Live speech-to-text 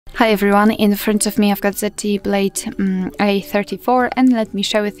Hi everyone, in front of me I've got ZTE Blade A34 and let me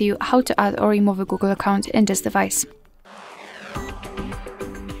share with you how to add or remove a Google account in this device.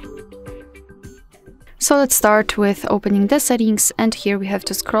 So let's start with opening the settings, and here we have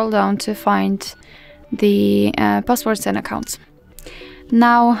to scroll down to find the passwords and accounts.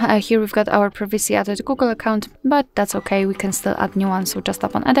 Now here we've got our previously added Google account, but that's okay, we can still add new one, so just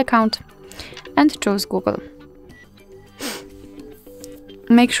tap on add account and choose Google.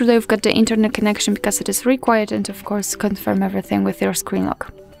 Make sure that you've got the internet connection because it is required, and of course confirm everything with your screen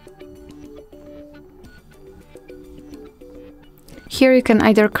lock. Here you can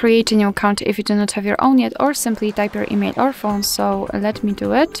either create a new account if you do not have your own yet, or simply type your email or phone, so let me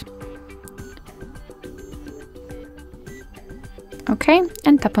do it. Okay,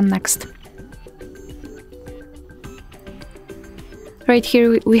 and tap on next. Right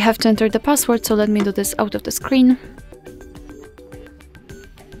here we have to enter the password, so let me do this out of the screen.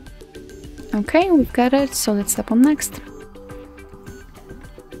 Okay, we've got it, so let's tap on next.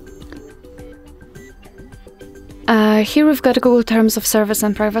 Here we've got Google Terms of Service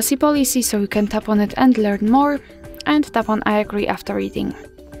and Privacy Policy, so you can tap on it and learn more, and tap on I agree after reading.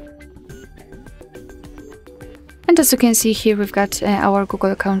 And as you can see here, we've got our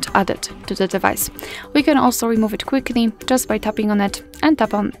Google account added to the device. We can also remove it quickly just by tapping on it and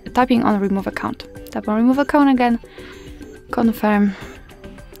tapping on remove account. Tap on remove account again, confirm,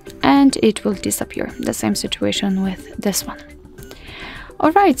 and it will disappear. The same situation with this one.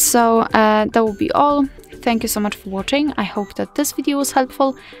 Alright, so that will be all. Thank you so much for watching. I hope that this video was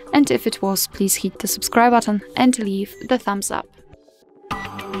helpful, and if it was, please hit the subscribe button and leave the thumbs up.